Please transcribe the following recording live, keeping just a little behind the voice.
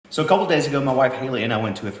So a couple days ago, my wife Haley and I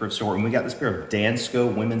went to a thrift store and we got this pair of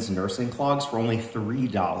Dansko women's nursing clogs for only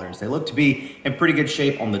 $3. They look to be in pretty good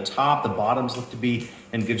shape on the top. The bottoms look to be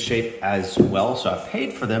in good shape as well. So I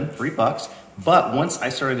paid for them $3. But once I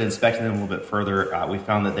started inspecting them a little bit further, we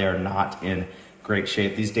found that they are not in great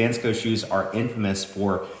shape. These Dansko shoes are infamous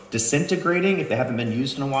for disintegrating if they haven't been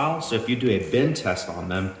used in a while. So if you do a bend test on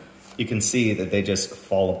them, you can see that they just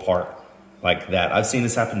fall apart like that. I've seen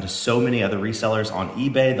this happen to so many other resellers on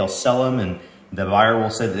eBay. They'll sell them and the buyer will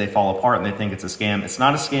say that they fall apart and they think it's a scam. It's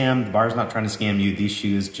not a scam. The buyer's not trying to scam you. These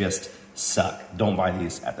shoes just suck. Don't buy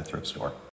these at the thrift store.